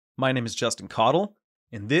My name is Justin Caudle,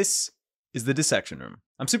 and this is the Dissection Room.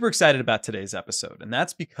 I'm super excited about today's episode, and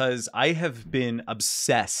that's because I have been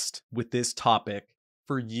obsessed with this topic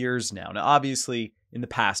for years now. Now, obviously, in the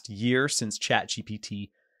past year since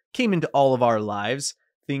ChatGPT came into all of our lives,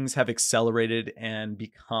 things have accelerated and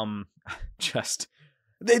become just...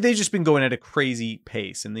 They've just been going at a crazy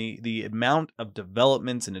pace, and the amount of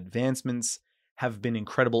developments and advancements have been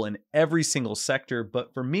incredible in every single sector.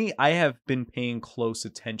 But for me, I have been paying close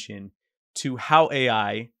attention to how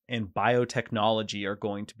AI and biotechnology are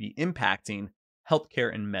going to be impacting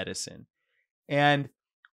healthcare and medicine. And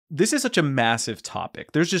this is such a massive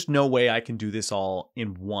topic. There's just no way I can do this all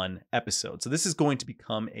in one episode. So this is going to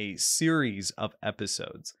become a series of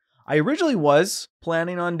episodes. I originally was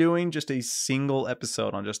planning on doing just a single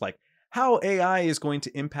episode on just like how AI is going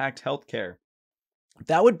to impact healthcare.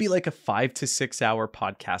 That would be like a 5 to 6 hour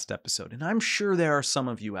podcast episode. And I'm sure there are some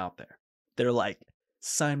of you out there that are like,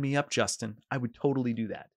 sign me up, Justin. I would totally do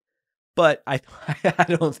that. But I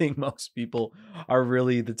don't think most people are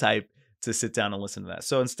really the type to sit down and listen to that.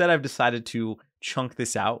 So instead, I've decided to chunk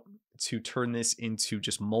this out, to turn this into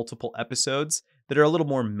just multiple episodes that are a little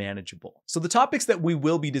more manageable. So the topics that we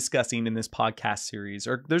will be discussing in this podcast series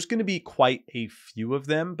there's going to be quite a few of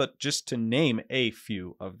them, but just to name a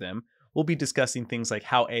few of them, we'll be discussing things like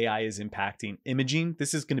how AI is impacting imaging.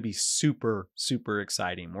 This is going to be super, super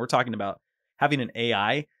exciting. We're talking about having an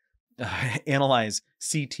AI analyze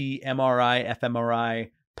CT, MRI,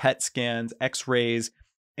 fMRI, PET scans, X-rays,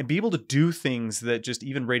 and be able to do things that just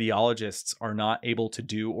even radiologists are not able to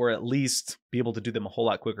do, or at least be able to do them a whole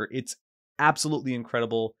lot quicker. It's absolutely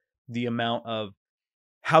incredible the amount of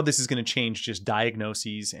how this is going to change just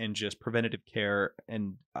diagnoses and just preventative care.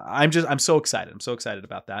 And I'm so excited. I'm so excited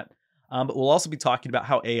about that. But we'll also be talking about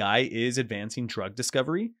how AI is advancing drug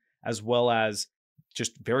discovery, as well as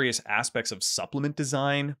just various aspects of supplement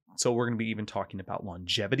design. So we're going to be even talking about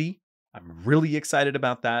longevity. I'm really excited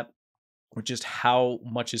about that, or just how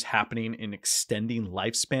much is happening in extending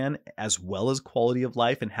lifespan as well as quality of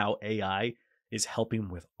life, and how AI is helping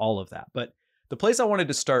with all of that. But the place I wanted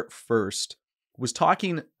to start first was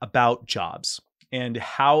talking about jobs and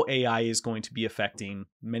how AI is going to be affecting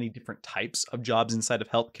many different types of jobs inside of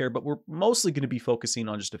healthcare, but we're mostly going to be focusing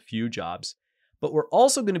on just a few jobs. But we're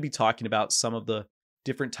also going to be talking about some of the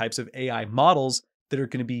different types of AI models that are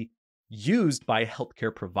going to be used by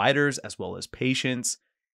healthcare providers as well as patients.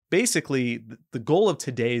 Basically, the goal of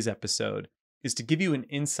today's episode is to give you an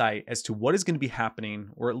insight as to what is going to be happening,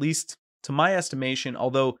 or at least to my estimation,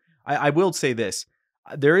 although I will say this,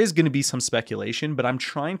 there is going to be some speculation, but I'm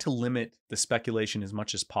trying to limit the speculation as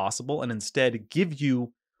much as possible and instead give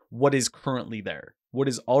you what is currently there, what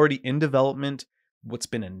is already in development, what's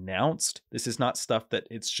been announced. This is not stuff that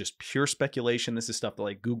it's just pure speculation. This is stuff that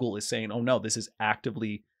like Google is saying, oh no, this is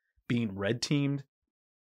actively being red teamed.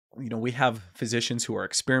 You know, we have physicians who are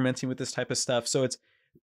experimenting with this type of stuff. So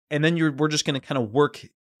we're just going to kind of work,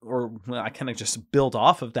 or I kind of just build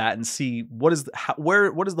off of that and see what is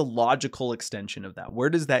the logical extension of that? Where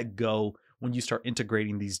does that go when you start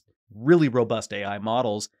integrating these really robust AI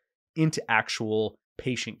models into actual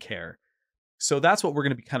patient care? So that's what we're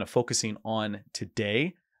going to be kind of focusing on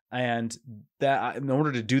today. And that in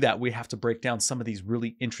order to do that, we have to break down some of these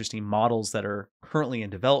really interesting models that are currently in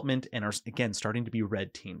development and are, again, starting to be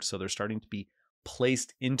red teamed. So they're starting to be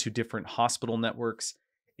placed into different hospital networks.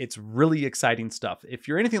 It's really exciting stuff. If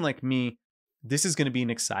you're anything like me, this is going to be an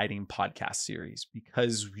exciting podcast series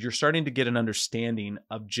because you're starting to get an understanding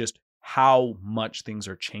of just how much things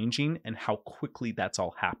are changing and how quickly that's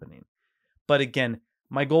all happening. But again,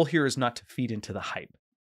 my goal here is not to feed into the hype.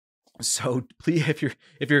 So please,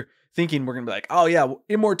 if you're thinking we're going to be like, oh yeah,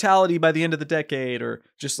 immortality by the end of the decade, or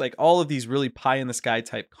just like all of these really pie in the sky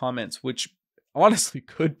type comments, which honestly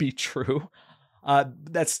could be true,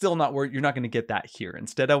 that's still not where you're not going to get that here.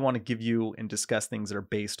 Instead, I want to give you and discuss things that are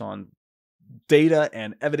based on data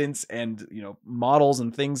and evidence and, you know, models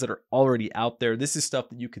and things that are already out there. This is stuff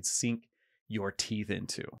that you could sink your teeth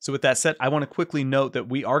into. So with that said, I want to quickly note that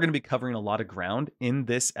we are going to be covering a lot of ground in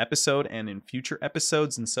this episode and in future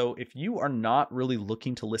episodes. And so if you are not really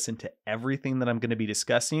looking to listen to everything that I'm going to be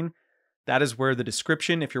discussing, that is where the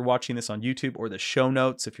description, if you're watching this on YouTube, or the show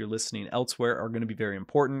notes, if you're listening elsewhere, are going to be very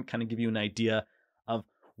important, kind of give you an idea of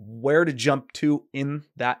where to jump to in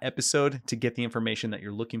that episode to get the information that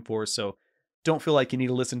you're looking for. So don't feel like you need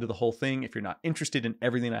to listen to the whole thing if you're not interested in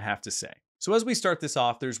everything I have to say. So as we start this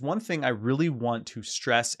off, there's one thing I really want to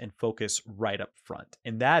stress and focus right up front,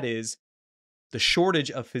 and that is the shortage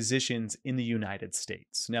of physicians in the United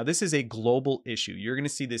States. Now, this is a global issue. You're going to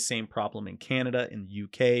see this same problem in Canada, in the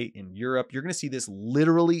UK, in Europe. You're going to see this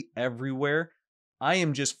literally everywhere I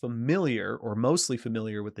am just familiar, or mostly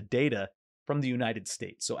familiar, with the data from the United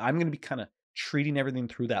States. So I'm going to be kind of treating everything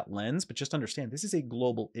through that lens, but just understand this is a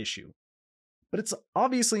global issue. But it's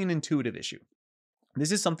obviously an intuitive issue.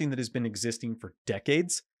 This is something that has been existing for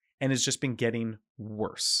decades and has just been getting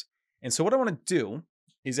worse. And so what I want to do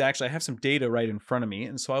is actually, I have some data right in front of me.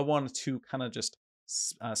 And so I wanted to kind of just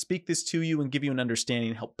speak this to you and give you an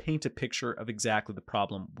understanding, help paint a picture of exactly the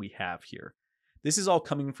problem we have here. This is all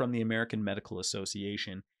coming from the American Medical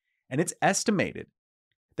Association, and it's estimated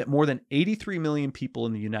that more than 83 million people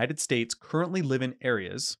in the United States currently live in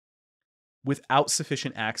areas without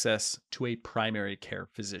sufficient access to a primary care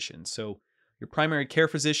physician. So your primary care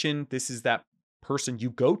physician, this is that person you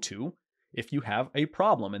go to if you have a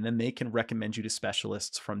problem, and then they can recommend you to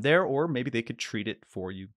specialists from there, or maybe they could treat it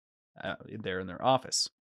for you there in their office.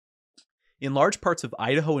 In large parts of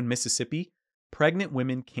Idaho and Mississippi, pregnant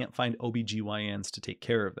women can't find OBGYNs to take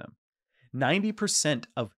care of them. 90%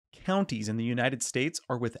 of counties in the United States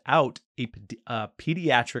are without a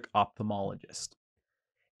pediatric ophthalmologist.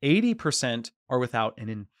 80% are without an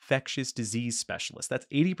infectious disease specialist. That's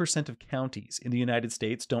 80% of counties in the United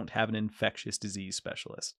States don't have an infectious disease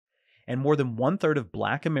specialist. And more than 1/3 of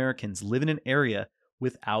Black Americans live in an area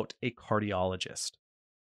without a cardiologist.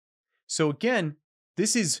 So again,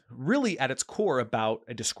 this is really at its core about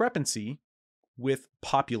a discrepancy with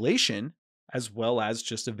population as well as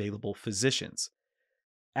just available physicians.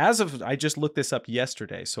 I just looked this up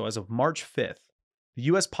yesterday, so as of March 5th, the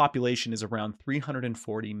US population is around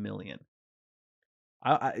 340 million.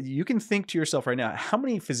 You can think to yourself right now, how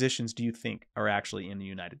many physicians do you think are actually in the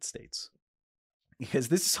United States? Because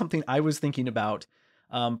this is something I was thinking about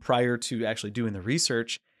prior to actually doing the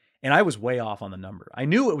research, and I was way off on the number. I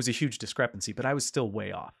knew it was a huge discrepancy, but I was still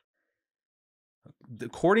way off.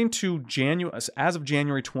 According to as of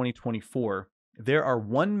January 2024, there are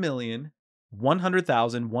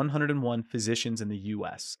 1,100,101 physicians in the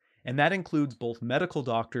US, and that includes both medical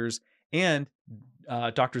doctors and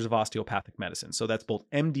doctors of osteopathic medicine. So that's both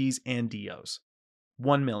MDs and DOs.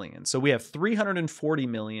 1 million. So we have 340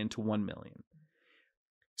 million to 1 million.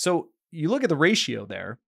 So you look at the ratio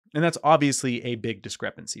there, and that's obviously a big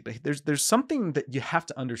discrepancy, but there's something that you have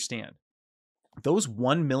to understand. Those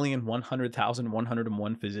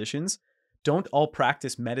 1,100,101 physicians don't all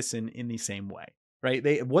practice medicine in the same way,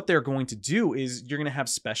 right? What they're going to do is you're going to have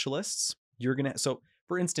specialists. So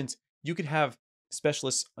for instance, you could have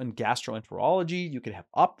specialists on gastroenterology, you could have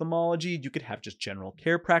ophthalmology, you could have just general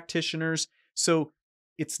care practitioners. So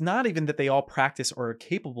it's not even that they all practice or are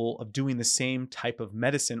capable of doing the same type of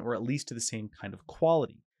medicine, or at least to the same kind of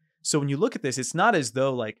quality. So when you look at this, it's not as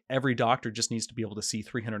though like every doctor just needs to be able to see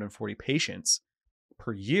 340 patients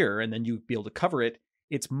per year and then you'd be able to cover it.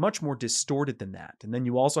 It's much more distorted than that. And then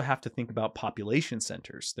you also have to think about population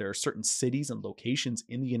centers. There are certain cities and locations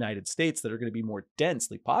in the United States that are going to be more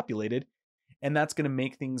densely populated, and that's going to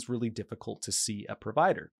make things really difficult to see a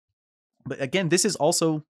provider. But again, this is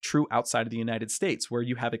also true outside of the United States, where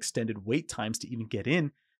you have extended wait times to even get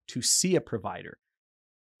in to see a provider.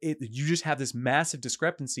 You just have this massive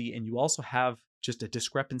discrepancy, and you also have just a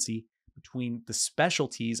discrepancy between the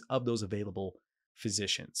specialties of those available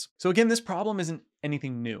physicians. So again, this problem isn't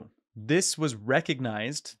anything new. This was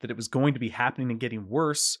recognized that it was going to be happening and getting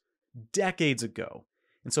worse decades ago.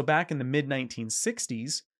 And so back in the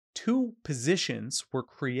mid-1960s, 2 positions were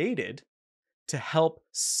created to help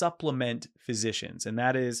supplement physicians, and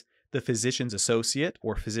that is the physician's associate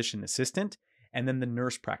or physician assistant, and then the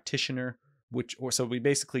nurse practitioner, so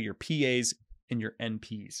basically your PAs and your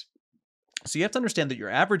NPs. So you have to understand that your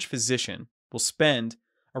average physician will spend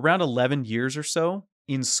around 11 years or so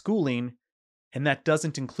in schooling, and that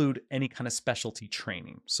doesn't include any kind of specialty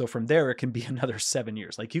training. So from there, it can be another 7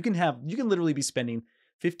 years. Like you can literally be spending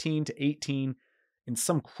 15 to 18, in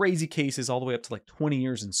some crazy cases, all the way up to like 20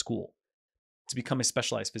 years in school to become a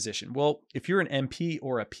specialized physician. Well, if you're an MP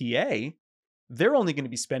or a PA, they're only going to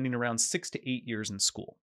be spending around 6 to 8 years in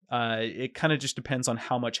school. It kind of just depends on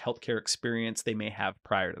how much healthcare experience they may have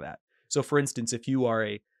prior to that. So for instance, if you are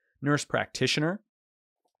a nurse practitioner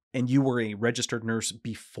and you were a registered nurse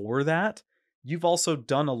before that, you've also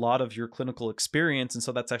done a lot of your clinical experience. And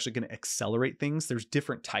so that's actually going to accelerate things. There's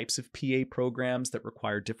different types of PA programs that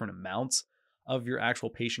require different amounts of your actual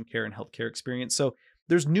patient care and healthcare experience. So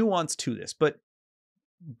there's nuance to this, but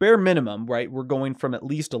bare minimum, right? We're going from at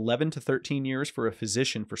least 11 to 13 years for a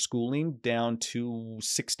physician for schooling down to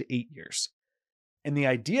 6 to 8 years. And the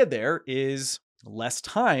idea there is less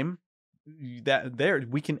time that there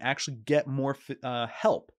we can actually get more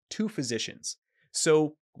help to physicians.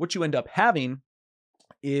 So what you end up having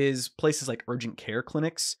is places like urgent care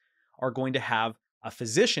clinics are going to have a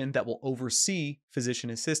physician that will oversee physician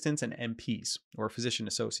assistants and NPs, or physician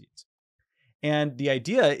associates. And the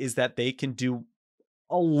idea is that they can do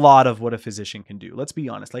a lot of what a physician can do. Let's be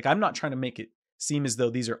honest. Like, I'm not trying to make it seem as though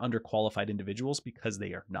these are underqualified individuals, because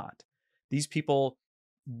they are not. These people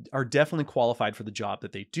are definitely qualified for the job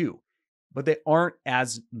that they do, but they aren't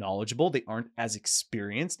as knowledgeable, they aren't as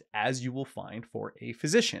experienced as you will find for a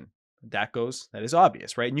physician. That is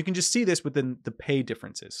obvious, right? And you can just see this within the pay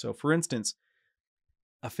differences. So for instance,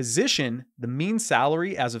 a physician, the mean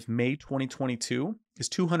salary as of May 2022 is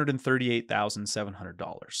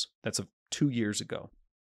 $238,700. That's of 2 years ago.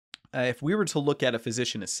 If we were to look at a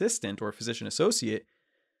physician assistant or a physician associate,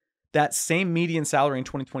 that same median salary in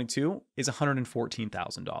 2022 is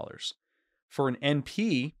 $114,000. For an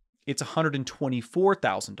NP, it's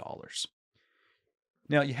 $124,000.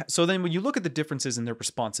 Now, so then when you look at the differences in their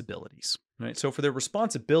responsibilities, right? So for their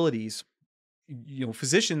responsibilities,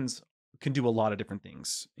 physicians can do a lot of different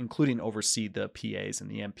things, including oversee the PAs and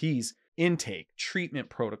the NPs, intake, treatment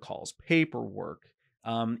protocols, paperwork,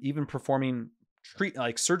 even performing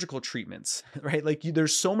surgical treatments, right? Like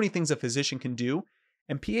there's so many things a physician can do,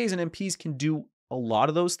 and PAs and NPs can do a lot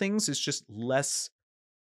of those things. It's just less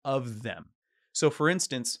of them. So for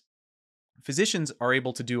instance, physicians are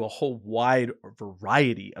able to do a whole wide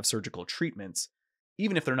variety of surgical treatments,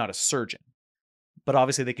 even if they're not a surgeon. But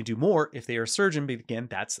obviously they can do more if they are a surgeon, but again,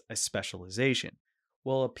 that's a specialization.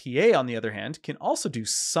 Well, a PA, on the other hand, can also do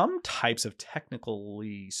some types of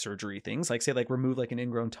technically surgery things, like remove an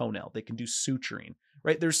ingrown toenail. They can do suturing,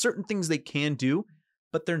 right? There's certain things they can do,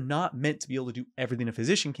 but they're not meant to be able to do everything a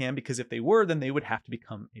physician can, because if they were, then they would have to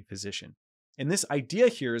become a physician. And this idea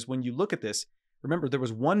here is, when you look at this, remember there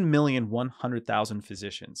was 1,100,000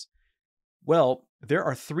 physicians. Well, there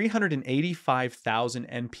are 385,000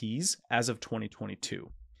 NPs as of 2022.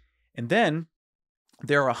 And then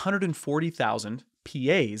there are 140,000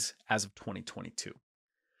 PAs as of 2022.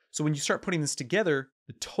 So when you start putting this together,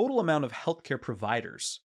 the total amount of healthcare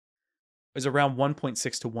providers is around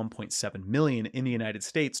 1.6 to 1.7 million in the United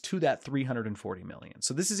States to that 340 million.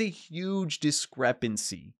 So this is a huge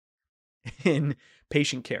discrepancy in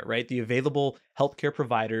patient care, right? The available healthcare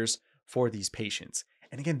providers for these patients.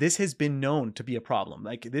 And again, this has been known to be a problem.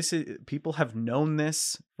 People have known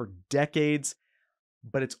this for decades,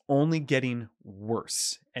 but it's only getting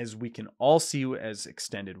worse, as we can all see, as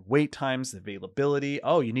extended wait times, availability.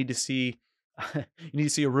 Oh, you need to see a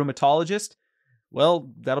rheumatologist?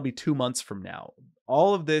 Well, that'll be 2 months from now.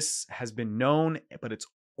 All of this has been known, but it's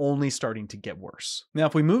only starting to get worse. Now,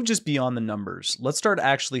 if we move just beyond the numbers, let's start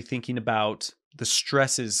actually thinking about the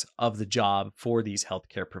stresses of the job for these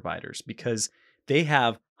healthcare providers, because they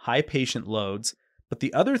have high patient loads, but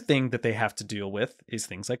the other thing that they have to deal with is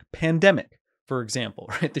things like pandemic, for example,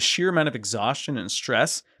 right? The sheer amount of exhaustion and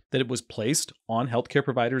stress that it was placed on healthcare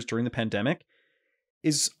providers during the pandemic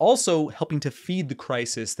is also helping to feed the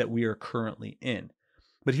crisis that we are currently in.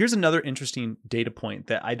 But here's another interesting data point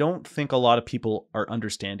that I don't think a lot of people are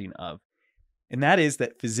understanding of. And that is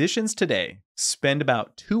that physicians today spend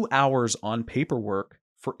about 2 hours on paperwork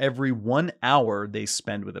for every 1 hour they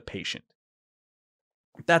spend with a patient.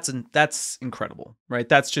 That's incredible, right?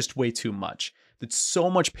 That's just way too much. That's so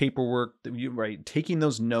much paperwork, right? Taking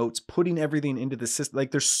those notes, putting everything into the system.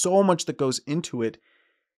 There's so much that goes into it.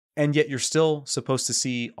 And yet you're still supposed to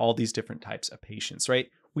see all these different types of patients, right?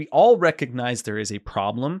 We all recognize there is a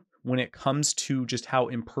problem when it comes to just how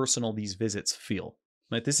impersonal these visits feel.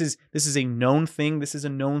 Right? This is a known thing. This is a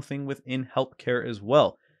known thing within healthcare as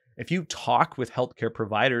well. If you talk with healthcare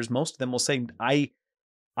providers, most of them will say, I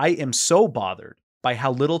am so bothered by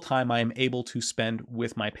how little time I am able to spend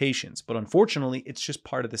with my patients. But unfortunately, it's just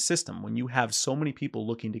part of the system. When you have so many people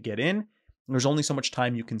looking to get in, there's only so much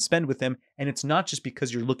time you can spend with them. And it's not just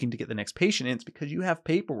because you're looking to get the next patient in, it's because you have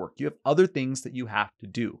paperwork. You have other things that you have to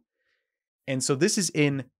do. And so this is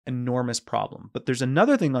an enormous problem. But there's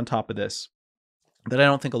another thing on top of this that I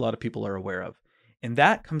don't think a lot of people are aware of. And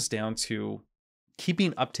that comes down to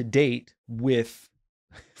keeping up to date with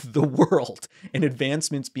the world and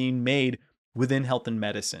advancements being made within health and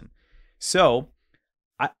medicine. So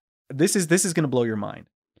this is going to blow your mind.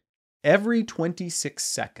 Every 26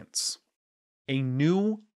 seconds, a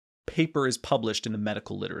new paper is published in the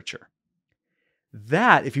medical literature.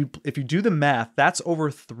 That, if you do the math, that's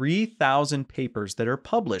over 3,000 papers that are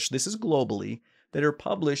published. This is globally, that are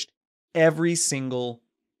published every single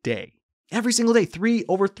day. Every single day,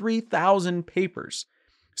 over 3,000 papers.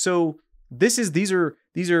 So these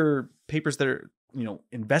are papers that are,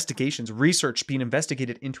 investigations, research being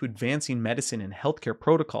investigated into advancing medicine and healthcare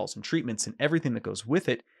protocols and treatments and everything that goes with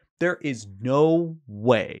it. There is no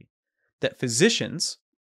way that physicians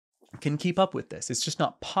can keep up with this. It's just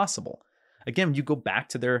not possible. Again, you go back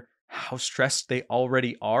to their how stressed they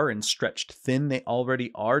already are and stretched thin they already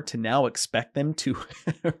are to now expect them to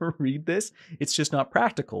read this. It's just not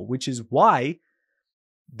practical, which is why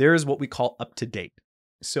there's what we call up to date.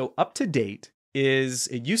 So up to date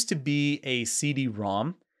it used to be a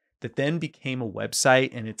CD-ROM that then became a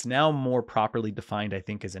website, and it's now more properly defined, I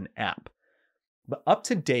think, as an app. But up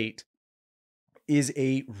to date is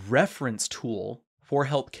a reference tool for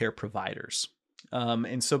healthcare providers.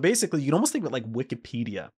 And so basically, you can almost think of it like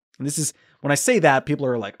Wikipedia. And this is, when I say that, people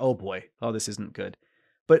are like, oh boy, oh, this isn't good.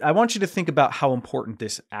 But I want you to think about how important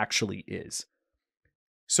this actually is.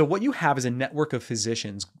 So what you have is a network of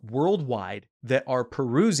physicians worldwide that are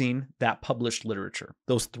perusing that published literature.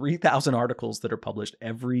 Those 3,000 articles that are published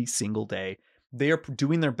every single day, they are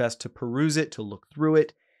doing their best to peruse it, to look through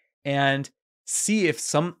it, and see if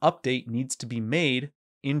some update needs to be made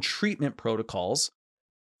in treatment protocols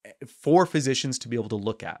for physicians to be able to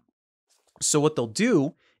look at. So what they'll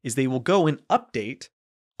do is they will go and update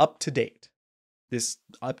UpToDate, this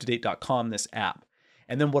UpToDate.com, this app.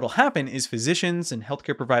 And then what'll happen is physicians and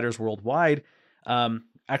healthcare providers worldwide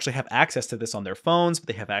actually have access to this on their phones, but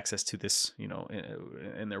they have access to this,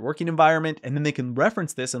 in their working environment. And then they can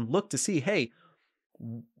reference this and look to see, hey,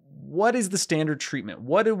 what is the standard treatment?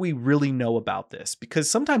 What do we really know about this? Because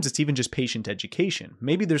sometimes it's even just patient education.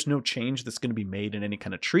 Maybe there's no change that's going to be made in any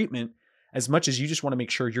kind of treatment, as much as you just want to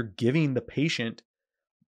make sure you're giving the patient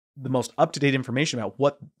the most up-to-date information about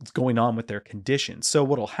what's going on with their condition. So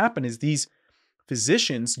what'll happen is these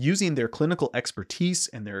physicians, using their clinical expertise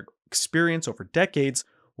and their experience over decades,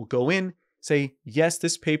 will go in, say, yes,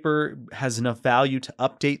 this paper has enough value to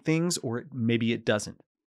update things, or maybe it doesn't.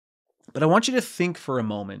 But I want you to think for a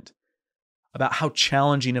moment about how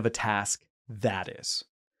challenging of a task that is.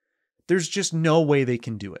 There's just no way they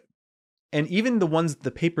can do it. And even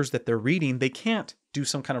the papers that they're reading, they can't do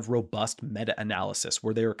some kind of robust meta-analysis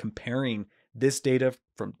where they are comparing this data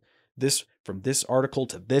from this article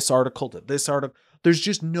to this article to this article. There's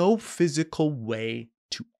just no physical way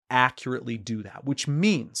to accurately do that, which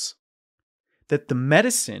means that the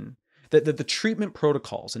medicine, that the treatment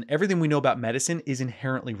protocols and everything we know about medicine is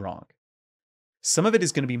inherently wrong. Some of it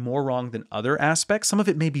is going to be more wrong than other aspects. Some of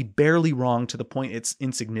it may be barely wrong to the point it's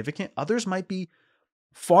insignificant. Others might be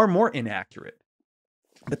far more inaccurate.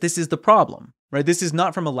 But this is the problem, right? This is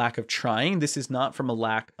not from a lack of trying. This is not from a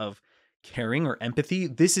lack of caring or empathy.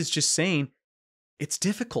 This is just saying it's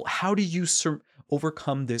difficult. How do you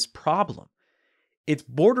overcome this problem? It's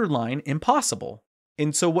borderline impossible.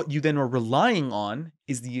 And so what you then are relying on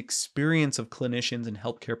is the experience of clinicians and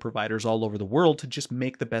healthcare providers all over the world to just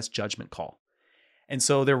make the best judgment call. And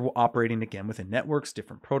so they're operating again within networks,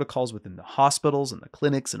 different protocols within the hospitals and the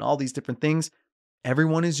clinics and all these different things.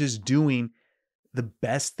 Everyone is just doing the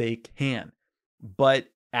best they can. But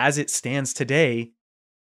as it stands today,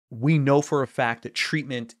 we know for a fact that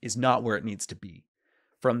treatment is not where it needs to be,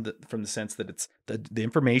 from the sense that it's the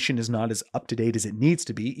information is not as up to date as it needs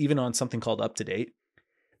to be, even on something called UpToDate,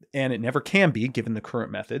 and it never can be given the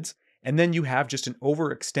current methods. And then you have just an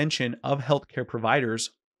overextension of healthcare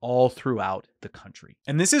providers all throughout the country.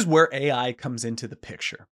 And this is where AI comes into the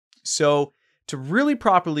picture. So to really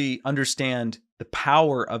properly understand the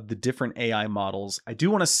power of the different AI models, I do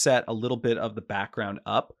want to set a little bit of the background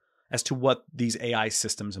up as to what these AI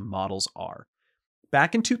systems and models are.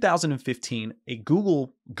 Back in 2015,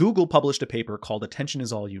 Google published a paper called Attention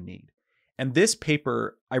is All You Need. And this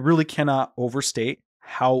paper, I really cannot overstate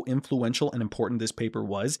how influential and important this paper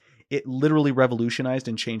was. It literally revolutionized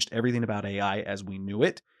and changed everything about AI as we knew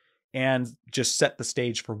it, and just set the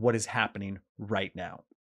stage for what is happening right now.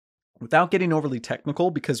 Without getting overly technical,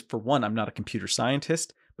 because for one, I'm not a computer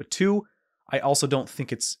scientist, but two, I also don't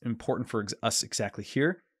think it's important for us exactly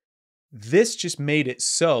here. This just made it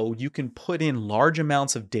so you can put in large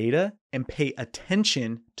amounts of data and pay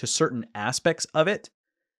attention to certain aspects of it,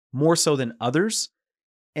 more so than others,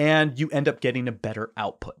 and you end up getting a better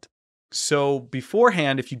output. So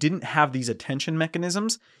beforehand, if you didn't have these attention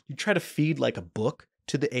mechanisms, you try to feed like a book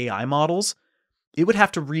to the AI models, it would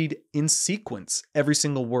have to read in sequence every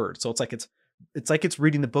single word. So it's like it's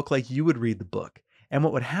reading the book like you would read the book. And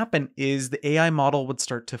what would happen is the AI model would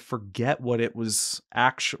start to forget what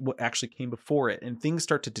actually came before it, and things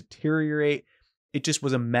start to deteriorate. It just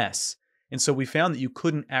was a mess. And so we found that you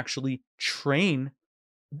couldn't actually train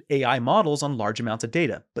AI models on large amounts of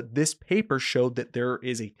data. But this paper showed that there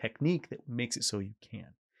is a technique that makes it so you can.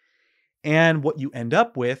 And what you end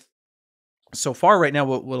up with so far right now,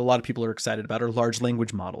 what a lot of people are excited about are large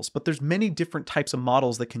language models. But there's many different types of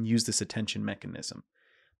models that can use this attention mechanism.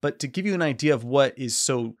 But to give you an idea of what is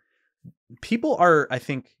so, people are, I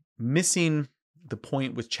think, missing the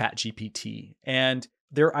point with ChatGPT, and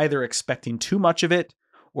they're either expecting too much of it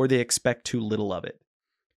or they expect too little of it.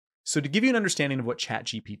 So to give you an understanding of what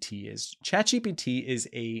ChatGPT is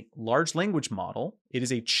a large language model. It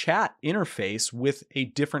is a chat interface with a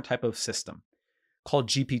different type of system called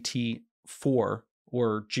GPT-4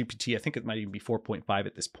 or GPT, I think it might even be 4.5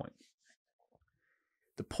 at this point.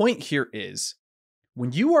 The point here is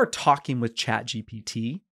when you are talking with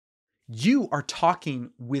ChatGPT, you are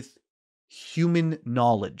talking with human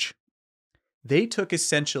knowledge. They took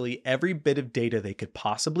essentially every bit of data they could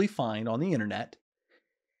possibly find on the internet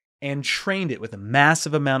and trained it with a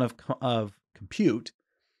massive amount of compute.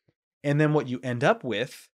 And then what you end up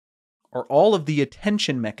with are all of the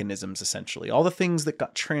attention mechanisms, essentially, all the things that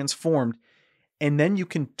got transformed. And then you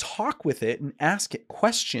can talk with it and ask it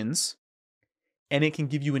questions, and it can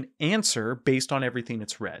give you an answer based on everything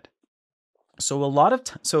it's read. So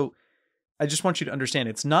so I just want you to understand,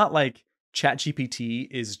 it's not like ChatGPT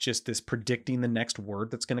is just this predicting the next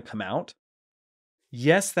word that's going to come out.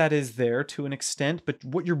 Yes, that is there to an extent, but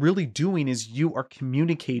what you're really doing is you are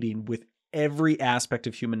communicating with every aspect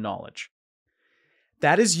of human knowledge.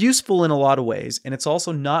 That is useful in a lot of ways, and it's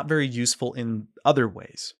also not very useful in other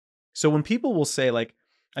ways. So when people will say, like,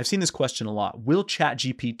 I've seen this question a lot, will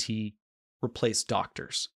ChatGPT replace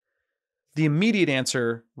doctors? The immediate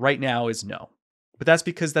answer right now is no. But that's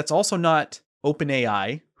because that's also not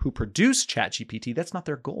OpenAI, who produced ChatGPT. That's not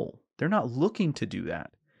their goal. They're not looking to do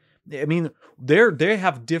that. I mean, they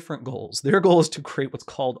have different goals. Their goal is to create what's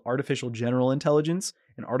called artificial general intelligence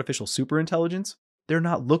and artificial superintelligence. They're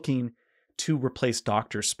not looking to replace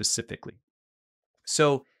doctors specifically.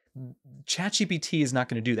 So ChatGPT is not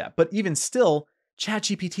going to do that. But even still,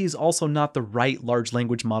 ChatGPT is also not the right large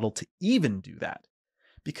language model to even do that.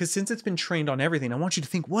 Because since it's been trained on everything, I want you to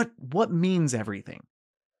think, what means everything?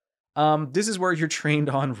 This is where you're trained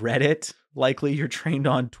on Reddit. Likely you're trained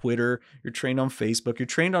on Twitter, you're trained on Facebook, you're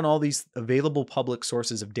trained on all these available public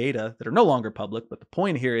sources of data that are no longer public. But the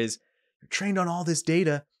point here is you're trained on all this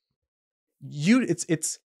data.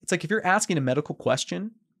 It's like if you're asking a medical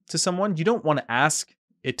question to someone, you don't want to ask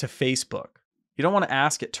it to Facebook. You don't want to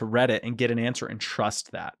ask it to Reddit and get an answer and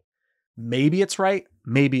trust that. Maybe it's right,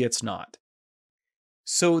 maybe it's not.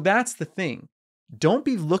 So that's the thing. Don't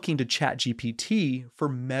be looking to ChatGPT for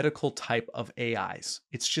medical type of AIs.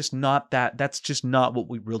 It's just not that. That's just not what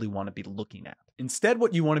we really want to be looking at. Instead,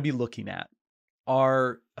 what you want to be looking at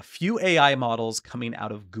are a few AI models coming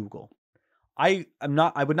out of Google. I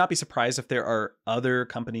would not be surprised if there are other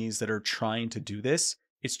companies that are trying to do this.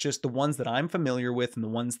 It's just the ones that I'm familiar with and the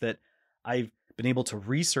ones that I've been able to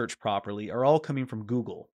research properly are all coming from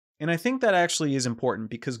Google. And I think that actually is important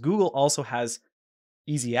because Google also has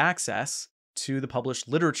easy access to the published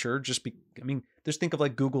literature. Just think of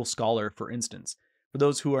like Google Scholar, for instance. For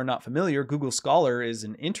those who are not familiar, Google Scholar is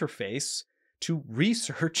an interface to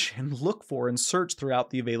research and look for and search throughout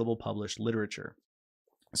the available published literature.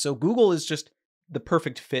 So Google is just the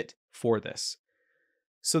perfect fit for this.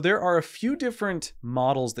 So there are a few different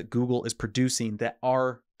models that Google is producing that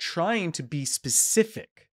are trying to be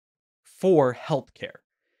specific for healthcare.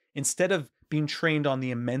 Instead of being trained on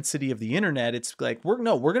the immensity of the internet, it's like, we're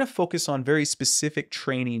going to focus on very specific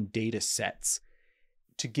training data sets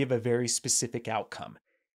to give a very specific outcome.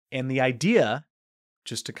 And the idea,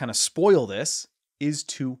 just to kind of spoil this, is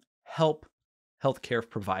to help healthcare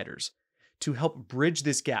providers, to help bridge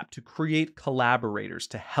this gap, to create collaborators,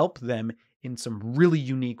 to help them in some really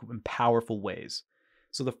unique and powerful ways.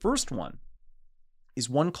 So the first one is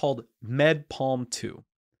one called MedPalm 2.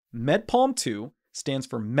 MedPalm 2 stands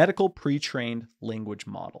for Medical Pre-trained Language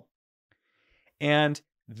Model. And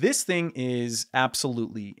this thing is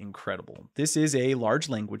absolutely incredible. This is a large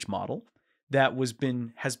language model that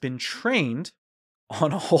has been trained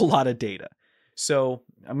on a whole lot of data. So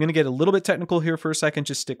I'm going to get a little bit technical here for a second.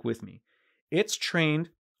 Just stick with me. It's trained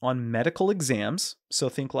on medical exams. So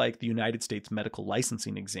think like the United States medical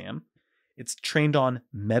licensing exam. It's trained on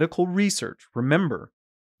medical research. Remember,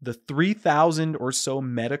 the 3,000 or so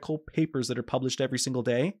medical papers that are published every single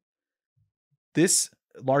day, this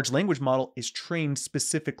large language model is trained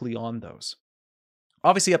specifically on those.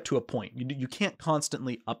 Obviously up to a point. You can't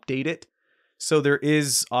constantly update it. So there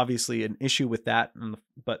is obviously an issue with that,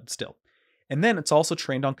 but still. And then it's also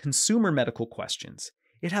trained on consumer medical questions.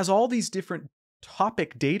 It has all these different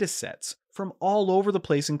topic data sets from all over the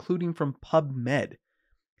place, including from PubMed.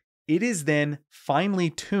 It is then finely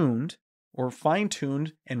tuned or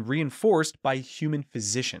fine-tuned and reinforced by human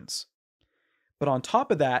physicians. But on top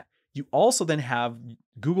of that, you also then have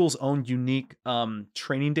Google's own unique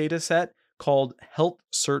training data set called Health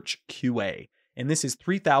Search QA. And this is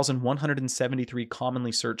 3,173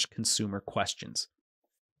 commonly searched consumer questions.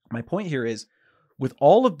 My point here is, with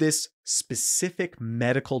all of this specific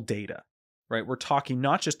medical data, right? We're talking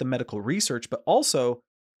not just the medical research, but also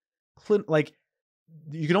like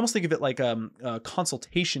you can almost think of it like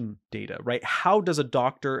consultation data, right? How does a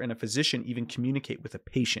doctor and a physician even communicate with a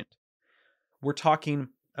patient? We're talking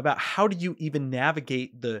about how do you even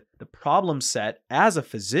navigate the problem set as a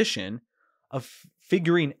physician of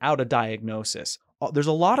figuring out a diagnosis. There's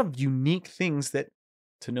a lot of unique things that,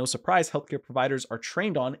 to no surprise, healthcare providers are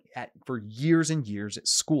trained on for years and years at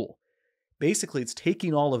school. Basically, it's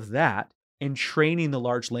taking all of that and training the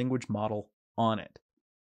large language model on it.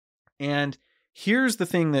 And here's the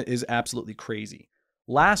thing that is absolutely crazy.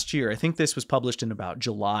 Last year, I think this was published in about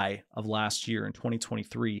July of last year in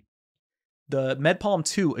 2023, the MedPalm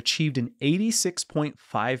 2 achieved an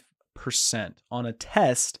 86.5% on a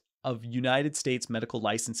test of United States medical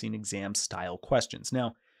licensing exam style questions.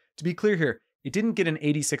 Now, to be clear here, it didn't get an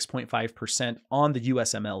 86.5% on the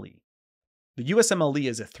USMLE. The USMLE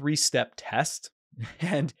is a 3-step test,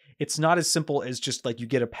 and it's not as simple as just like you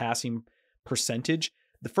get a passing percentage.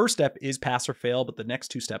 The first step is pass or fail, but the next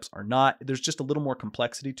 2 steps are not. There's just a little more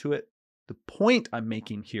complexity to it. The point I'm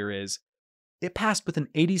making here is it passed with an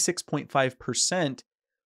 86.5%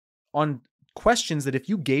 on questions that if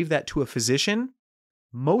you gave that to a physician,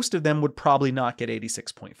 most of them would probably not get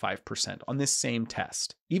 86.5% on this same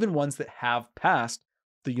test, even ones that have passed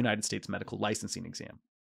the United States medical licensing exam.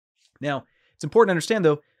 Now, it's important to understand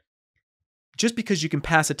though, just because you can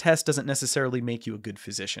pass a test doesn't necessarily make you a good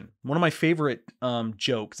physician. One of my favorite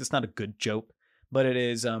jokes, it's not a good joke, but it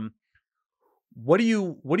is, what do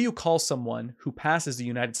you call someone who passes the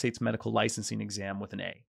United States medical licensing exam with an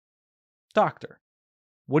A? Doctor.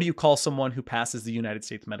 What do you call someone who passes the United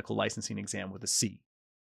States medical licensing exam with a C?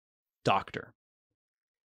 Doctor.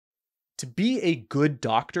 To be a good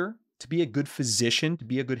doctor, to be a good physician, to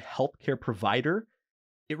be a good healthcare provider,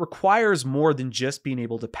 it requires more than just being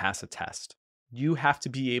able to pass a test. You have to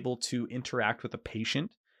be able to interact with a patient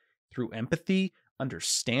through empathy,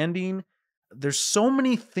 understanding. There's so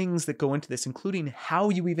many things that go into this, including how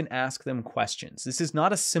you even ask them questions. This is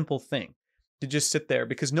not a simple thing to just sit there,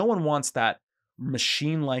 because no one wants that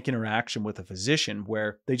machine-like interaction with a physician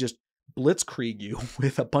where they just blitzkrieg you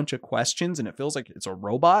with a bunch of questions and it feels like it's a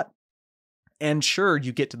robot. And sure,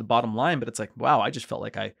 you get to the bottom line, but it's like, wow, I just felt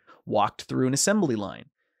like I walked through an assembly line.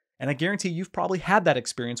 And I guarantee you've probably had that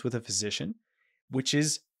experience with a physician, which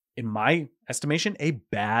is, in my estimation,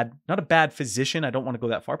 not a bad physician. I don't want to go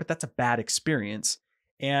that far, but that's a bad experience.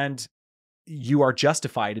 And you are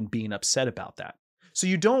justified in being upset about that. So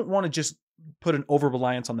you don't want to just put an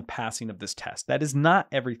over-reliance on the passing of this test. That is not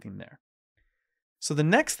everything there. So the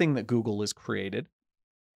next thing that Google has created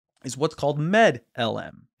is what's called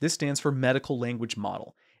MedLM. This stands for Medical Language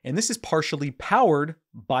Model. And this is partially powered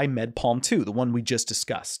by MedPalm 2, the one we just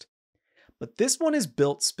discussed. But this one is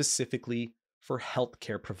built specifically for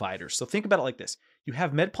healthcare providers. So think about it like this. You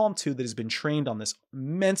have MedPalm 2 that has been trained on this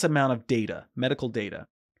immense amount of data, medical data.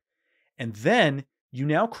 And then you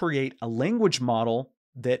now create a language model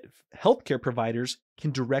that healthcare providers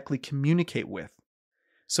can directly communicate with.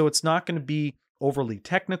 So it's not going to be overly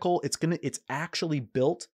technical. It's actually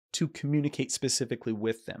built to communicate specifically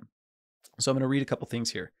with them. So I'm going to read a couple things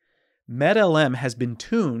here. MedLM has been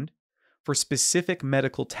tuned for specific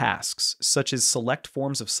medical tasks, such as select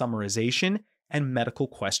forms of summarization and medical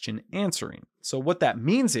question answering. So what that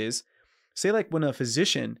means is, say like when a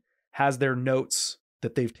physician has their notes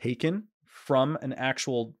that they've taken from an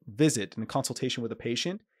actual visit and a consultation with a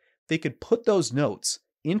patient, they could put those notes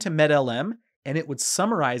into MedLM and it would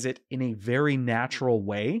summarize it in a very natural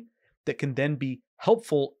way that can then be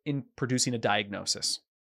helpful in producing a diagnosis.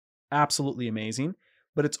 Absolutely amazing.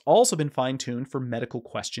 But it's also been fine-tuned for medical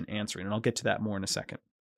question answering, and I'll get to that more in a second.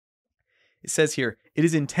 It says here, it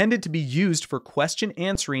is intended to be used for question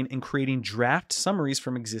answering and creating draft summaries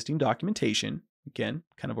from existing documentation. Again,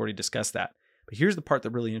 kind of already discussed that. But here's the part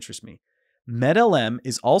that really interests me. MedLM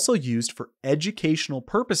is also used for educational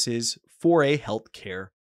purposes for a healthcare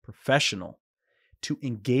professional to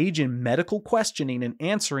engage in medical questioning and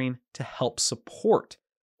answering to help support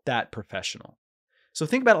that professional. So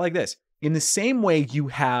think about it like this. In the same way you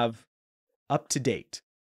have UpToDate,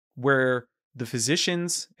 where the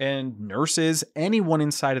physicians and nurses, anyone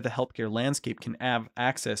inside of the healthcare landscape can have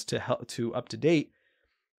access to UpToDate,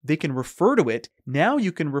 they can refer to it. Now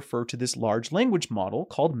you can refer to this large language model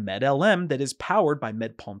called MedLM that is powered by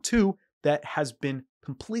MedPalm 2 that has been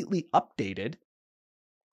completely updated,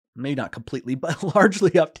 maybe not completely, but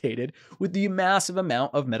largely updated with the massive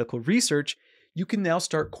amount of medical research. You can now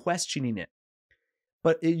start questioning it.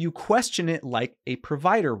 but you question it like a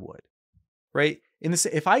provider would, right?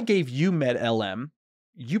 If I gave you MedLM,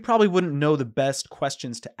 you probably wouldn't know the best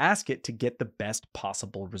questions to ask it to get the best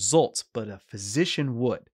possible results, but a physician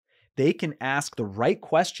would. They can ask the right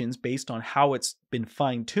questions based on how it's been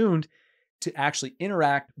fine-tuned to actually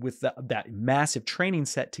interact with that massive training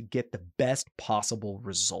set to get the best possible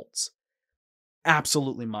results.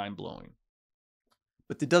 Absolutely mind-blowing.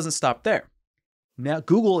 But it doesn't stop there. Now,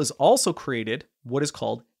 Google has also created what is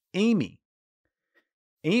called AMIE.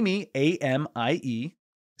 AMIE, A-M-I-E,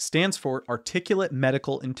 stands for Articulate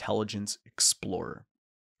Medical Intelligence Explorer.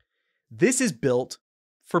 This is built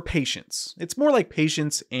for patients. It's more like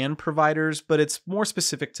patients and providers, but it's more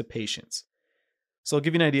specific to patients. So I'll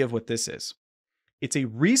give you an idea of what this is. It's a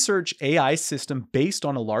research AI system based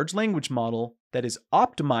on a large language model that is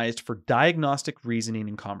optimized for diagnostic reasoning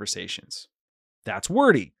and conversations. That's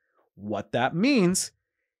wordy. What that means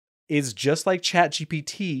is just like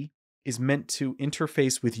ChatGPT is meant to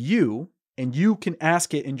interface with you, and you can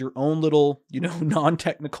ask it in your own little,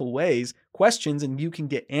 non-technical ways, questions, and you can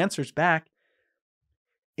get answers back.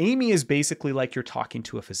 AMIE is basically like you're talking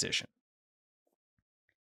to a physician.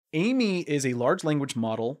 AMIE is a large language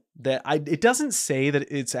model that it doesn't say that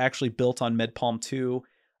it's actually built on MedPalm 2.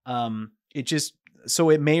 So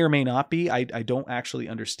it may or may not be. I don't actually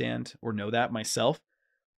understand or know that myself.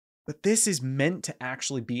 But this is meant to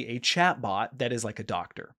actually be a chatbot that is like a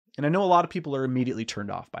doctor. And I know a lot of people are immediately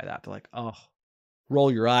turned off by that. They're like, oh,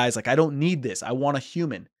 roll your eyes. Like, I don't need this. I want a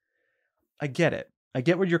human. I get it. I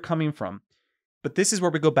get where you're coming from. But this is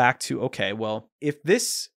where we go back to, okay, well, if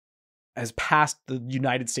this has passed the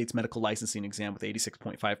United States medical licensing exam with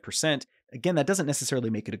 86.5%, again, that doesn't necessarily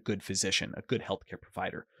make it a good physician, a good healthcare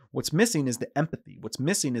provider. What's missing is the empathy. What's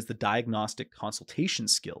missing is the diagnostic consultation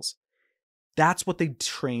skills. That's what they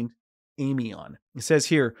trained AMIE on. It says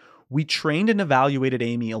here, we trained and evaluated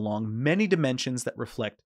AMIE along many dimensions that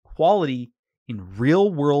reflect quality in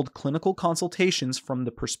real-world clinical consultations from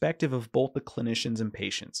the perspective of both the clinicians and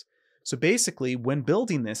patients. So basically, when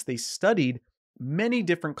building this, they studied many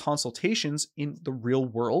different consultations in the real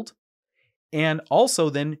world and also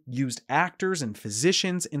then used actors and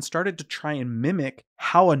physicians and started to try and mimic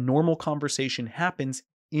how a normal conversation happens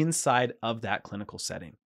inside of that clinical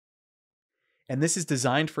setting. And this is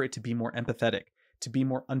designed for it to be more empathetic, to be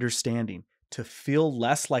more understanding, to feel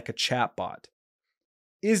less like a chatbot.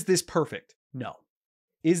 Is this perfect? No.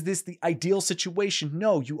 Is this the ideal situation?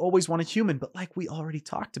 No, you always want a human, but like we already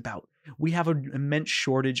talked about, we have an immense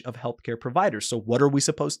shortage of healthcare providers. So what are we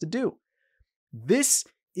supposed to do? What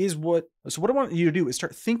I want you to do is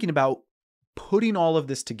start thinking about putting all of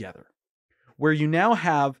this together, where you now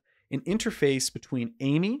have an interface between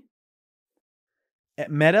AMIE,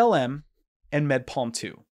 MedLM, and MedPalm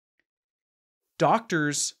 2.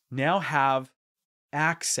 Doctors now have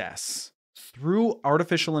access through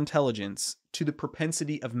artificial intelligence to the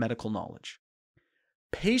propensity of medical knowledge.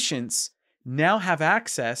 Patients now have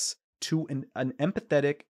access to an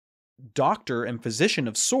empathetic doctor and physician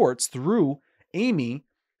of sorts through AMIE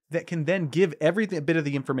that can then give a bit of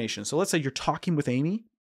the information. So let's say you're talking with AMIE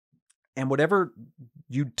and whatever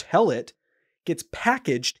you tell it gets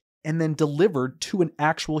packaged and then delivered to an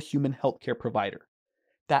actual human healthcare provider.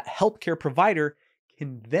 That healthcare provider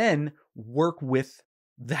can then work with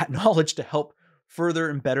that knowledge to help further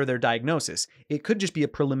and better their diagnosis. It could just be a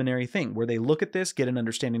preliminary thing where they look at this, get an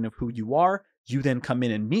understanding of who you are, you then come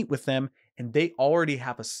in and meet with them, and they already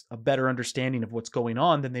have a better understanding of what's going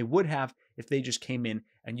on than they would have if they just came in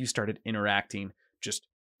and you started interacting just,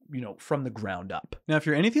 from the ground up. Now, if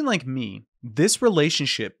you're anything like me, this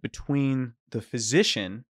relationship between the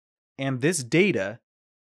physician and this data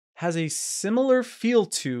has a similar feel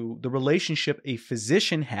to the relationship a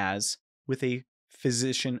physician has with a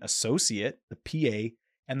physician associate, the PA,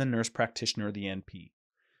 and the nurse practitioner, the NP.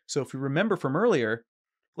 So if you remember from earlier,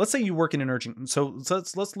 let's say you work in an urgent, so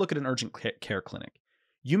let's look at an urgent care clinic.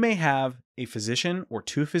 You may have a physician or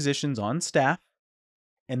two physicians on staff,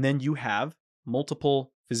 and then you have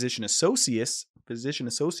multiple physician associates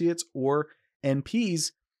or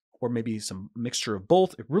NPs, or maybe some mixture of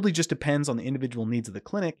both. It really just depends on the individual needs of the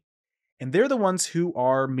clinic. And they're the ones who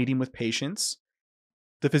are meeting with patients.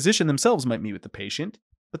 The physician themselves might meet with the patient,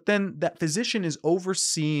 but then that physician is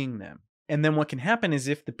overseeing them. And then what can happen is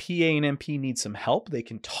if the PA and NP need some help, they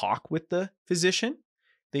can talk with the physician.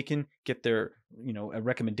 They can get their, a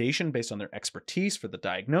recommendation based on their expertise for the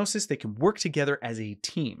diagnosis. They can work together as a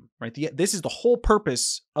team, right? This is the whole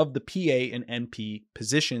purpose of the PA and NP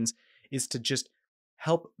positions, is to just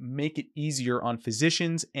help make it easier on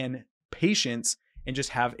physicians and patients and just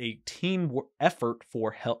have a team effort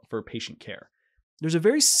for patient care. There's a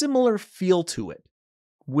very similar feel to it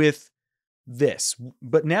with this.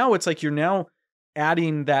 But now it's like you're now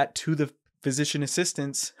adding that to the physician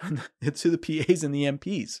assistants, to the PAs and the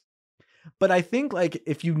MPs. But I think like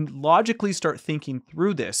if you logically start thinking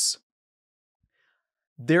through this,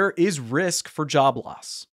 there is risk for job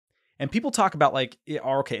loss. And people talk about like,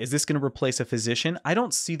 okay, is this going to replace a physician? I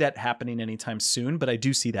don't see that happening anytime soon, but I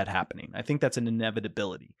do see that happening. I think that's an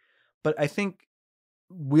inevitability. But I think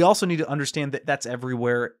we also need to understand that that's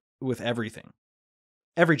everywhere with everything.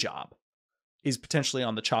 Every job is potentially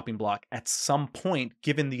on the chopping block at some point,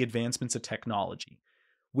 given the advancements of technology.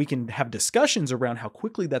 We can have discussions around how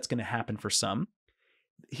quickly that's going to happen for some.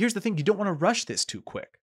 Here's the thing, you don't want to rush this too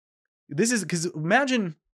quick. This is because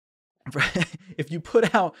imagine if you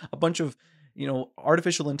put out a bunch of,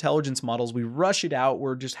 artificial intelligence models, we rush it out,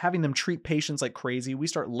 we're just having them treat patients like crazy, we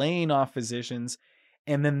start laying off physicians,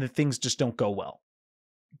 and then the things just don't go well.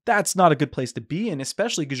 That's not a good place to be in,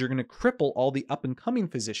 especially because you're going to cripple all the up and coming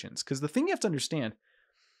physicians. Because the thing you have to understand,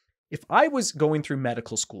 if I was going through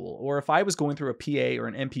medical school or if I was going through a PA or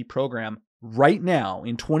an MP program right now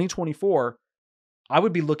in 2024, I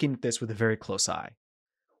would be looking at this with a very close eye,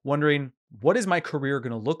 wondering, what is my career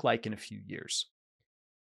going to look like in a few years?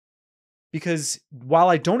 Because while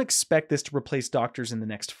I don't expect this to replace doctors in the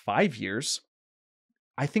next 5 years,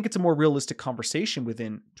 I think it's a more realistic conversation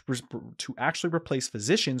to actually replace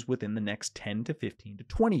physicians within the next 10 to 15 to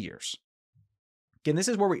 20 years. Again, this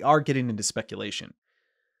is where we are getting into speculation.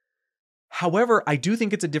 However, I do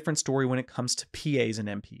think it's a different story when it comes to PAs and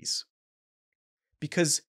MPs.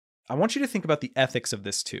 Because I want you to think about the ethics of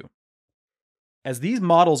this too. As these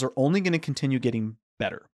models are only going to continue getting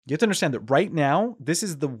better, you have to understand that right now, this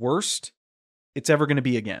is the worst it's ever going to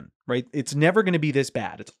be again, right? It's never going to be this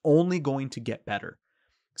bad. It's only going to get better.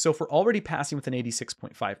 So if we're already passing with an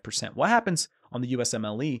 86.5%, what happens on the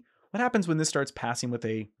USMLE? What happens when this starts passing with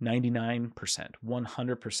a 99%,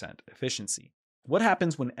 100% efficiency? What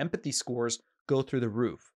happens when empathy scores go through the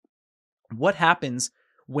roof? What happens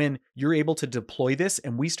when you're able to deploy this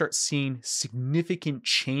and we start seeing significant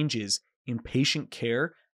changes in patient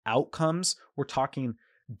care, outcomes? We're talking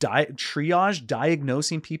triage,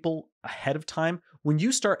 diagnosing people ahead of time. When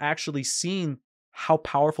you start actually seeing how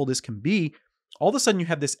powerful this can be, all of a sudden you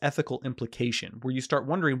have this ethical implication where you start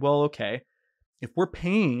wondering, well, okay, if we're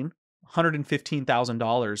paying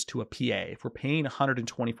 $115,000 to a PA, if we're paying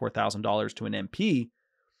 $124,000 to an MP,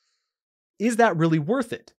 is that really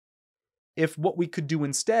worth it? If what we could do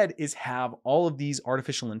instead is have all of these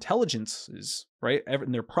artificial intelligences, right,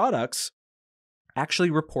 and their products actually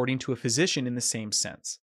reporting to a physician in the same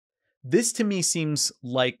sense. This to me seems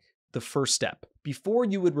like the first step. Before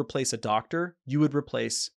you would replace a doctor, you would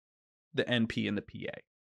replace the NP and the PA.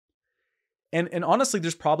 And honestly,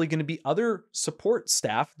 there's probably going to be other support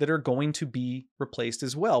staff that are going to be replaced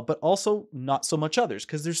as well, but also not so much others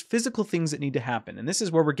because there's physical things that need to happen. And this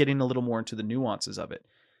is where we're getting a little more into the nuances of it,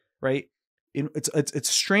 right? It's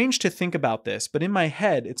strange to think about this, but in my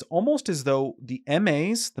head, it's almost as though the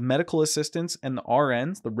MAs, the medical assistants, and the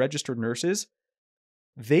RNs, the registered nurses,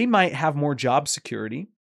 they might have more job security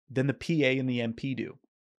than the PA and the MP do,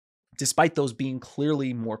 despite those being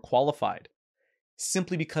clearly more qualified,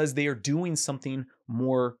 simply because they are doing something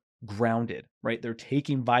more grounded, right? They're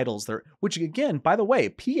taking vitals, which again, by the way,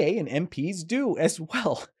 PA and MPs do as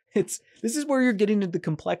well. This is where you're getting into the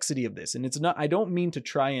complexity of this. And it's not, I don't mean to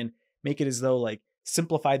try and make it as though like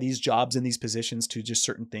simplify these jobs and these positions to just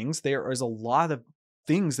certain things. There is a lot of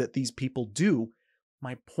things that these people do.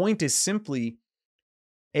 My point is simply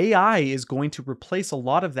AI is going to replace a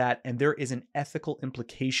lot of that, and there is an ethical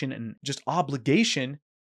implication and just obligation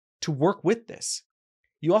to work with this.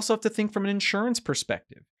 You also have to think from an insurance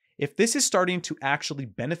perspective. If this is starting to actually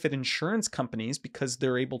benefit insurance companies because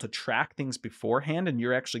they're able to track things beforehand and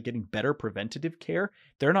you're actually getting better preventative care,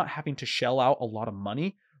 they're not having to shell out a lot of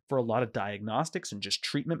money for a lot of diagnostics and just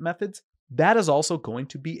treatment methods. That is also going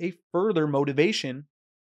to be a further motivation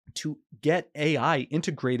to get AI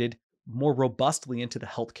integrated more robustly into the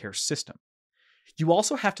healthcare system. You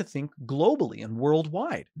also have to think globally and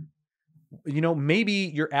worldwide. Maybe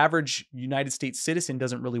your average United States citizen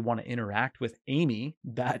doesn't really want to interact with AMIE,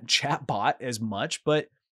 that chatbot, as much. But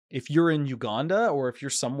if you're in Uganda or if you're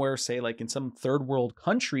somewhere, say like in some third world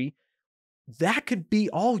country, that could be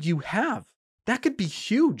all you have. That could be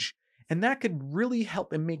huge. And that could really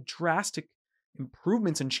help and make drastic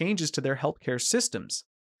improvements and changes to their healthcare systems.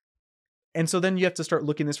 And so then you have to start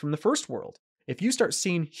looking at this from the first world. If you start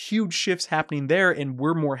seeing huge shifts happening there and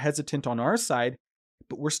we're more hesitant on our side,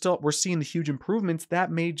 but we're seeing the huge improvements,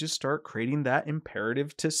 that may just start creating that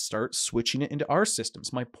imperative to start switching it into our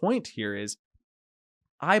systems. My point here is,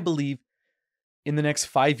 I believe in the next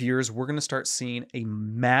 5 years, we're going to start seeing a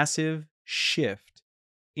massive shift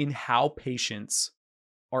in how patients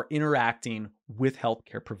are interacting with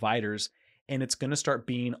healthcare providers. And it's going to start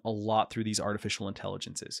being a lot through these artificial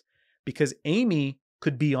intelligences, because AMIE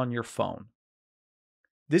could be on your phone.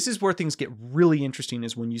 This is where things get really interesting,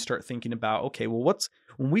 is when you start thinking about, okay, well,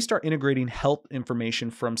 when we start integrating health information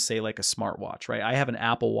from, say, like a smartwatch, right? I have an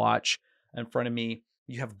Apple Watch in front of me.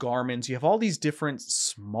 You have Garmin's, you have all these different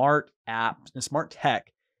smart apps and smart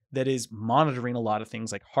tech that is monitoring a lot of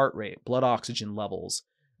things like heart rate, blood oxygen levels,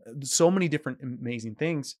 so many different amazing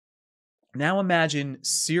things. Now imagine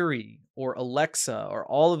Siri or Alexa or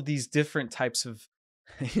all of these different types of,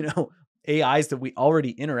 AIs that we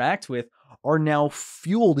already interact with are now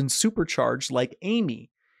fueled and supercharged like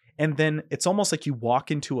AMIE. And then it's almost like you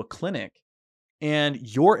walk into a clinic and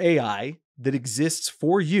your AI that exists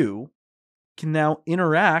for you can now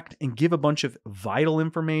interact and give a bunch of vital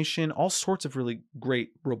information, all sorts of really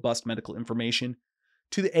great, robust medical information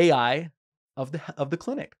to the AI of the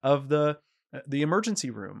clinic, of the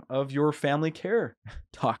emergency room, of your family care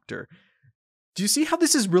doctor. Do you see how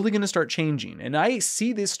this is really going to start changing? And I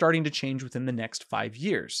see this starting to change within the next 5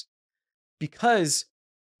 years, because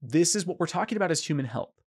this is what we're talking about as human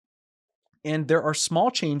health. And there are small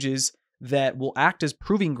changes that will act as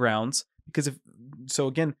proving grounds, because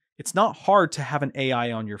again, it's not hard to have an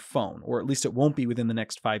AI on your phone, or at least it won't be within the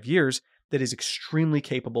next 5 years, that is extremely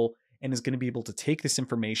capable and is going to be able to take this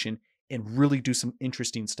information and really do some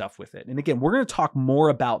interesting stuff with it. And again, we're going to talk more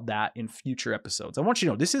about that in future episodes. I want you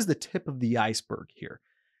to know this is the tip of the iceberg here,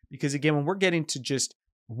 because again, when we're getting to just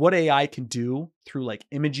what AI can do through like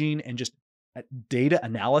imaging and just data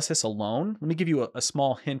analysis alone, let me give you a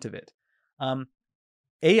small hint of it.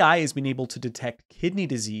 AI has been able to detect kidney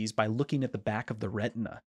disease by looking at the back of the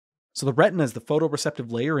retina. So the retina is the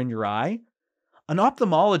photoreceptive layer in your eye. An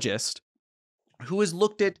ophthalmologist who has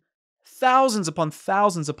looked at thousands upon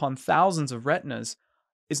thousands upon thousands of retinas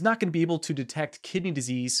is not going to be able to detect kidney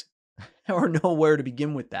disease or know where to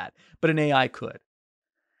begin with that, but an AI could.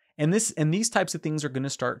 And these types of things are going to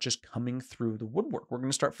start just coming through the woodwork. We're going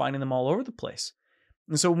to start finding them all over the place.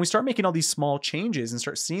 And so when we start making all these small changes and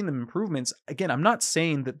start seeing them improvements, again, I'm not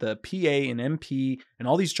saying that the PA and MP and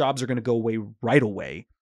all these jobs are going to go away right away.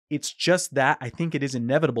 It's just that I think it is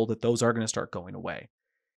inevitable that those are going to start going away.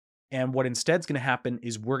 And what instead is going to happen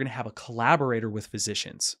is we're going to have a collaborator with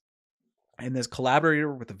physicians. And this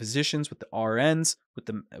collaborator with the physicians, with the RNs, with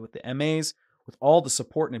the MAs, with all the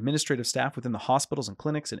support and administrative staff within the hospitals and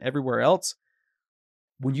clinics and everywhere else.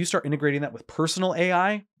 When you start integrating that with personal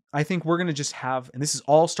AI, I think we're going to just have, and this is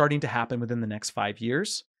all starting to happen within the next 5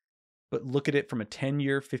 years, but look at it from a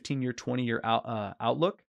 10-year, 15-year, 20-year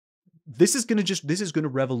outlook. This is going to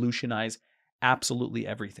revolutionize absolutely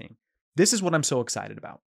everything. This is what I'm so excited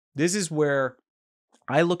about. This is where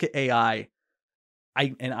I look at AI,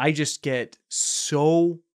 I just get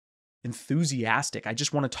so enthusiastic. I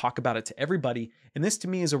just want to talk about it to everybody. And this to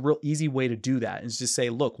me is a real easy way to do that, is to say,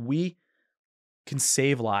 look, we can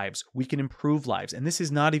save lives, we can improve lives. And this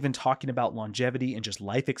is not even talking about longevity and just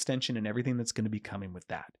life extension and everything that's going to be coming with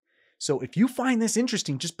that. So if you find this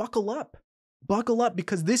interesting, just buckle up,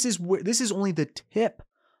 because this is only the tip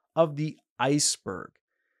of the iceberg.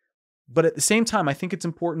 But at the same time, I think it's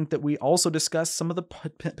important that we also discuss some of the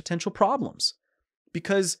potential problems,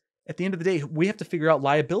 because at the end of the day, we have to figure out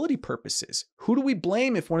liability purposes. Who do we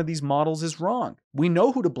blame if one of these models is wrong? We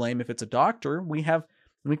know who to blame if it's a doctor. We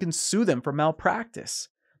can sue them for malpractice.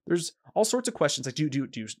 There's all sorts of questions like, do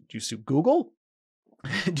you sue Google?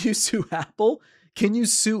 Do you sue Apple? Can you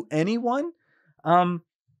sue anyone?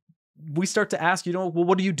 We start to ask, well,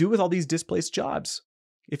 what do you do with all these displaced jobs?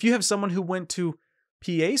 If you have someone who went to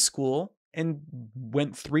PA school and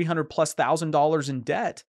went $300,000+ in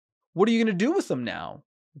debt, what are you going to do with them now?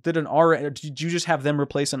 Did you just have them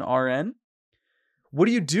replace an RN? What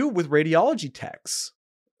do you do with radiology techs?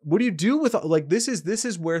 What do you do with, this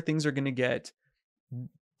is where things are going to get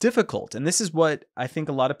difficult. And this is what I think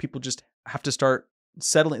a lot of people just have to start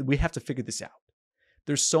settling. We have to figure this out.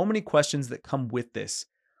 There's so many questions that come with this,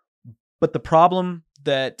 but the problem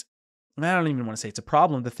that, I don't even want to say it's a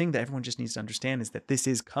problem. The thing that everyone just needs to understand is that this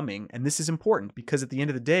is coming, and this is important, because at the end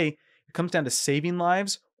of the day, it comes down to saving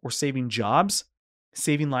lives or saving jobs.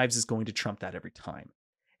 Saving lives is going to trump that every time.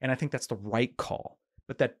 And I think that's the right call.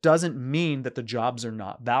 But that doesn't mean that the jobs are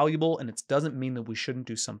not valuable, and it doesn't mean that we shouldn't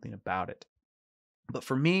do something about it. But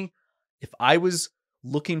for me, if I was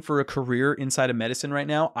looking for a career inside of medicine right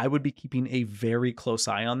now, I would be keeping a very close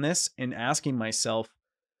eye on this and asking myself,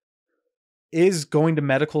 is going to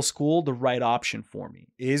medical school the right option for me?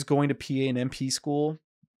 Is going to PA and MP school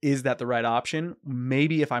is that the right option?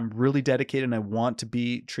 Maybe if I'm really dedicated and I want to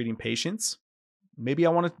be treating patients, maybe I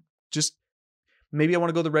want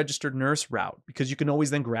to go the registered nurse route, because you can always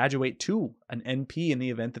then graduate to an NP in the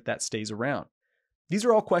event that that stays around. These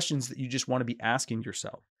are all questions that you just want to be asking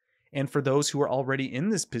yourself. And for those who are already in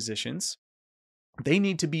these positions, they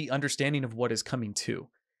need to be understanding of what is coming too.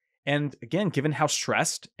 And again, given how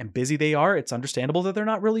stressed and busy they are, it's understandable that they're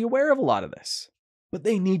not really aware of a lot of this, but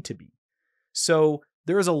they need to be. So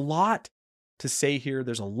there is a lot to say here.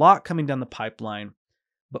 There's a lot coming down the pipeline,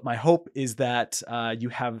 but my hope is that you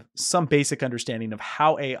have some basic understanding of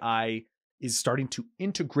how AI is starting to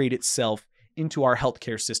integrate itself into our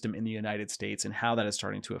healthcare system in the United States and how that is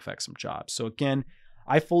starting to affect some jobs. So again,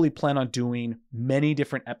 I fully plan on doing many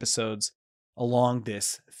different episodes along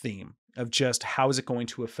this theme of just how is it going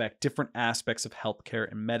to affect different aspects of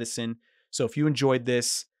healthcare and medicine. So if you enjoyed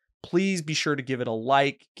this, please be sure to give it a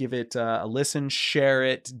like, give it a listen, share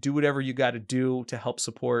it, do whatever you got to do to help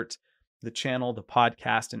support the channel, the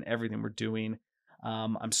podcast, and everything we're doing.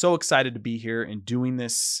 I'm so excited to be here and doing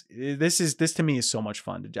this. This to me is so much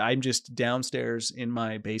fun. I'm just downstairs in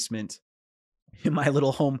my basement, in my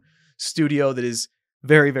little home studio that is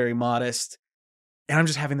very, very modest. And I'm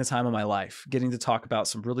just having the time of my life, getting to talk about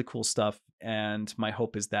some really cool stuff. And my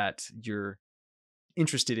hope is that you're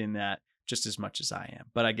interested in that just as much as I am.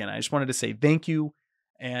 But again, I just wanted to say thank you,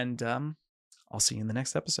 and I'll see you in the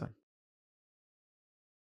next episode.